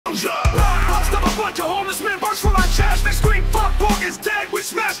Bust up a bunch of homeless men, burst from my chest. They scream, Fartborg is dead. We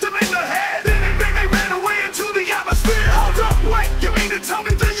smashed him in the head. Then they ran away into the atmosphere. Hold up, wait, you mean to tell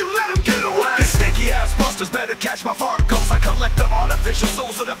me that you let him get away? The stinky ass busters better catch my farticles. I collect the artificial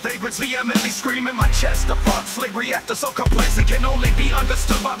souls of the vagrants, vehemently scream in my chest. The fuck slavery after so complex, it can only be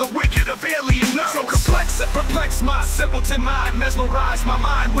understood by the wicked of alien nerves. So complex and perplex my simpleton mind, mesmerize my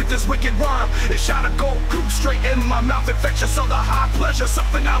mind with this wicked rhyme. It shot a gold groove straight in my mouth, infectious of the high pleasure,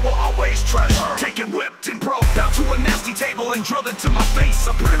 something I will always treasure. Taken, whipped, and broke down to a nasty table and drilled into my face.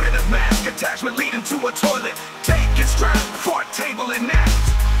 A primitive mask attachment leading to a toilet. Take it strap, fart table and act.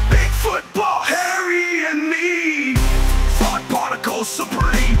 Bigfoot boss, Harry and me. Fart particles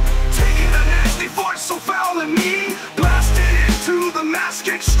supreme. Taking a nasty fart so foul and mean. Blasted into the mask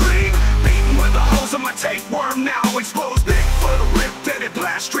extreme. Beaten with the hose of my tapeworm now exposed. Bigfoot ripped and it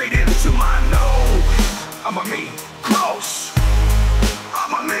blast straight into my nose. I'm a mean, gross.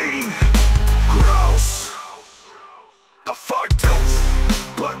 I'm a mean, gross. A fart tilts,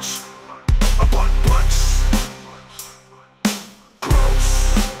 butch, a butt butch.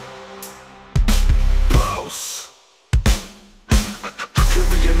 Gross, gross.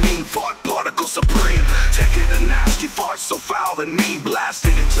 Fury and mean, fart particle supreme. Taking a nasty fart so foul and mean.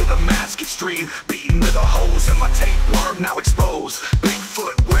 Blasted into the mask extreme. Beaten with a hose and my tapeworm now exposed.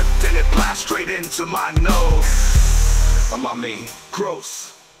 Bigfoot whipped and it blast straight into my nose. I'm a mean,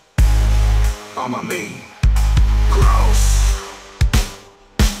 gross. I'm a mean, gross.